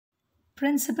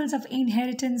Principles of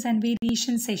Inheritance and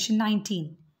Variation, Session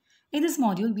 19. In this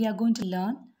module, we are going to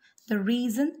learn the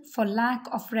reason for lack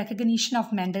of recognition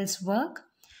of Mendel's work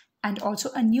and also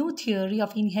a new theory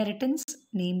of inheritance,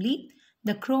 namely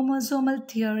the chromosomal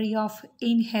theory of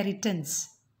inheritance.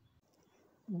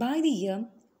 By the year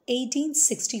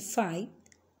 1865,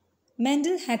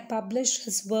 Mendel had published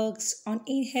his works on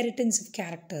inheritance of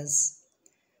characters.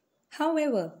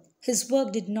 However, his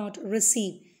work did not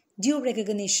receive due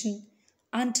recognition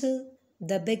until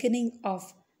the beginning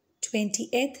of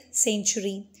 20th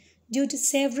century due to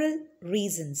several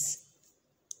reasons.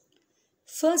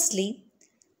 Firstly,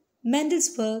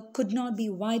 Mendel's work could not be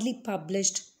widely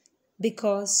published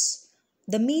because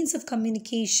the means of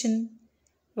communication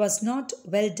was not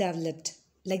well developed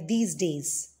like these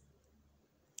days.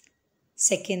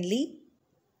 Secondly,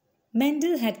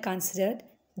 Mendel had considered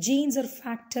genes or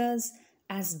factors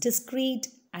as discrete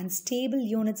and stable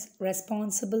units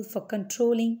responsible for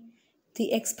controlling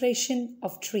the expression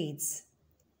of traits.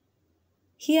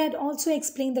 He had also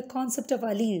explained the concept of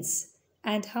alleles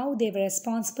and how they were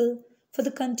responsible for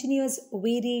the continuous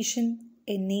variation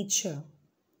in nature.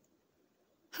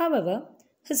 However,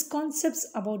 his concepts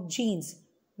about genes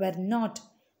were not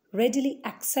readily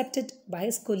accepted by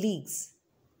his colleagues.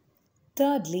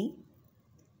 Thirdly,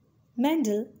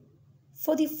 Mendel,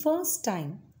 for the first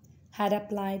time, had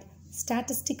applied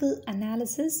statistical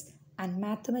analysis and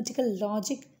mathematical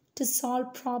logic to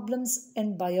solve problems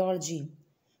in biology,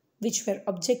 which were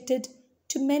objected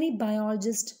to many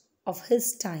biologists of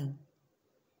his time.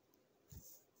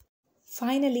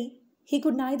 Finally, he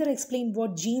could neither explain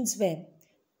what genes were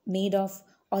made of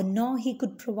nor he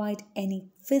could provide any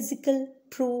physical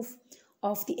proof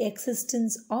of the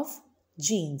existence of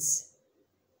genes.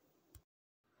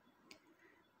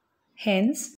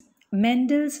 Hence,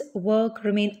 Mendel's work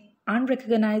remained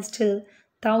unrecognized till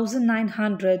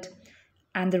 1900,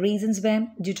 and the reasons were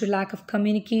due to lack of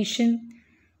communication.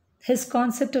 His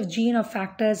concept of gene or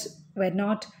factors were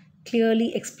not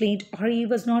clearly explained, or he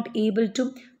was not able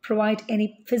to provide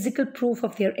any physical proof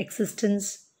of their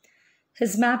existence.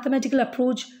 His mathematical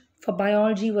approach for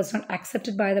biology was not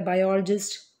accepted by the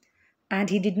biologist, and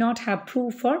he did not have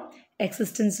proof for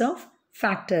existence of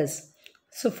factors.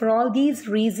 So for all these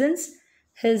reasons,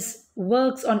 his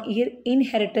works on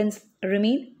inheritance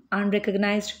remain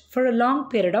unrecognized for a long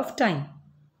period of time.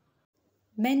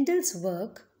 Mendel's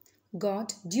work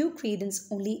got due credence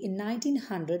only in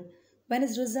 1900 when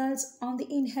his results on the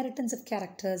inheritance of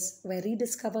characters were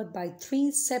rediscovered by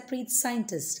three separate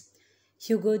scientists,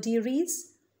 Hugo de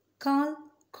Vries, Carl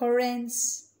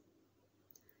Correns,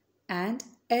 and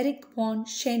Erich von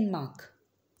Schenmark.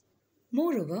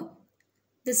 Moreover,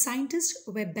 the scientists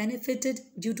were benefited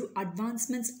due to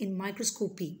advancements in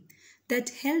microscopy that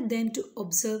helped them to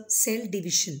observe cell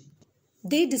division.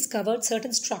 They discovered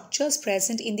certain structures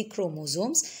present in the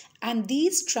chromosomes, and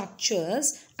these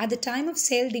structures at the time of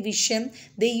cell division,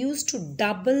 they used to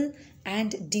double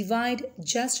and divide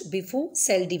just before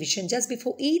cell division. Just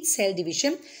before each cell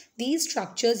division, these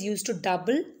structures used to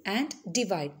double and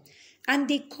divide. And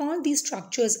they call these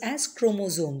structures as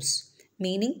chromosomes,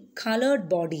 meaning colored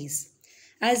bodies,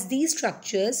 as these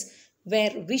structures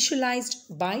were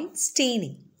visualized by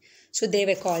staining. So they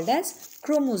were called as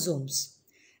chromosomes.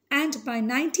 And by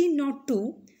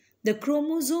 1902, the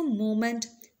chromosome movement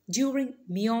during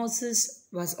meiosis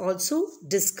was also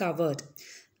discovered.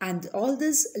 And all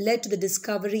this led to the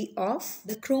discovery of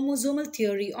the chromosomal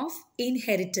theory of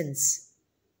inheritance.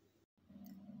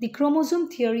 The chromosome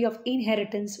theory of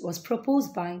inheritance was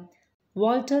proposed by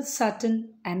Walter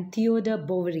Sutton and Theodore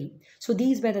Boveri. So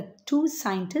these were the two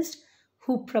scientists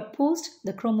who proposed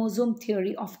the chromosome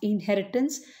theory of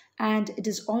inheritance, and it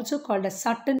is also called a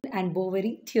Sutton and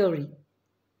Boveri theory.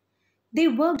 They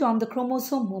worked on the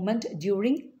chromosome movement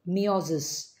during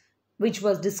meiosis, which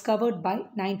was discovered by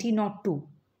 1902.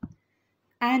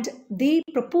 And they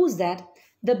proposed that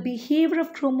the behavior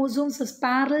of chromosomes is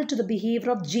parallel to the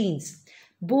behavior of genes.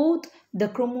 Both the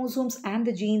chromosomes and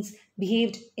the genes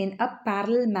behaved in a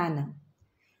parallel manner.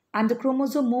 And the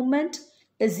chromosome movement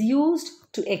is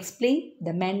used to explain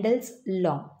the Mendel's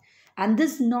law. And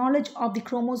this knowledge of the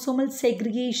chromosomal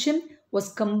segregation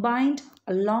was combined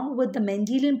along with the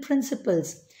Mendelian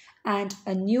principles, and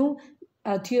a new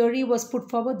theory was put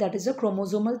forward, that is a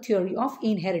chromosomal theory of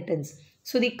inheritance.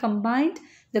 So they combined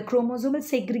the chromosomal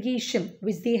segregation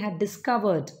which they had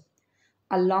discovered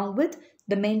along with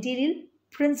the Mendelian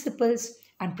principles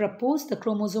and proposed the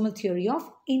chromosomal theory of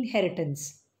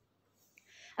inheritance.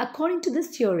 According to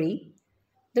this theory,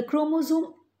 the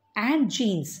chromosome and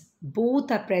genes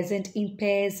both are present in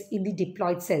pairs in the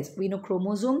diploid cells. We know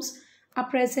chromosomes are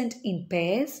present in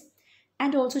pairs,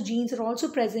 and also genes are also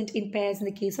present in pairs in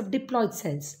the case of diploid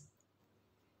cells.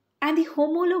 And the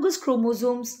homologous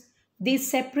chromosomes, they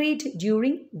separate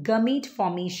during gamete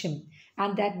formation,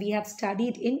 and that we have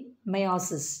studied in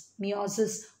meiosis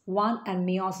 1 and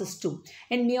meiosis 2.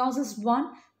 In meiosis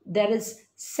 1, there is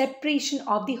separation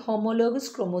of the homologous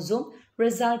chromosome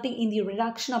resulting in the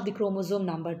reduction of the chromosome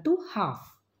number to half.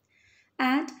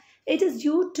 And it is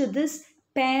due to this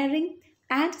pairing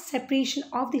and separation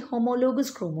of the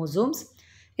homologous chromosomes,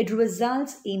 it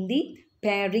results in the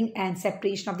pairing and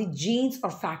separation of the genes or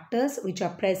factors which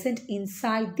are present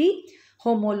inside the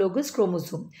homologous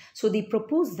chromosome. So they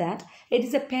propose that it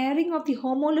is a pairing of the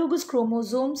homologous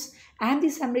chromosomes and the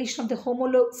separation of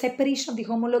the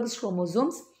homologous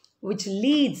chromosomes which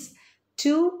leads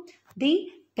to the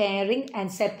pairing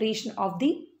and separation of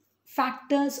the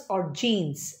factors or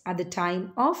genes at the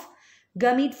time of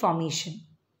gamete formation.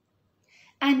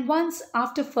 And once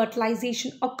after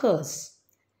fertilization occurs,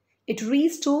 it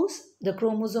restores the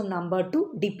chromosome number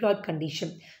to diploid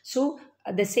condition. So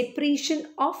the separation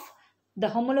of the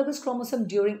homologous chromosome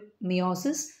during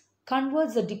meiosis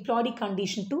converts the diploidic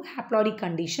condition to haploidic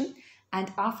condition,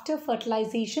 and after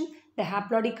fertilization the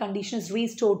haploidic condition is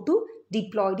restored to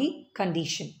diploidic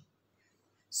condition.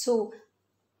 So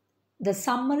the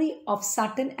summary of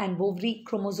Sutton and Boveri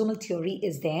chromosomal theory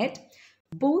is that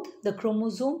both the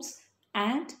chromosomes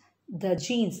and the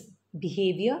genes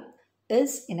behavior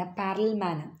is in a parallel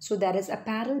manner. So there is a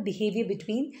parallel behavior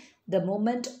between the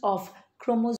movement of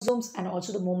chromosomes and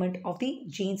also the movement of the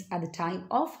genes at the time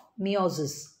of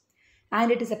meiosis.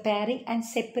 And it is a pairing and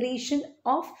separation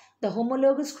of the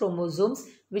homologous chromosomes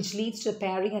which leads to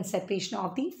pairing and separation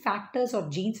of the factors or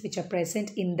genes which are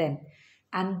present in them.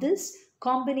 And this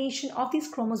combination of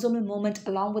this chromosomal movement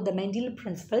along with the Mendelian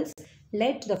principles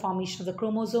led to the formation of the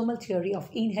chromosomal theory of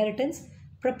inheritance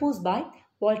proposed by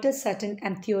Walter Sutton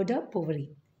and Theodore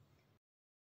Boveri.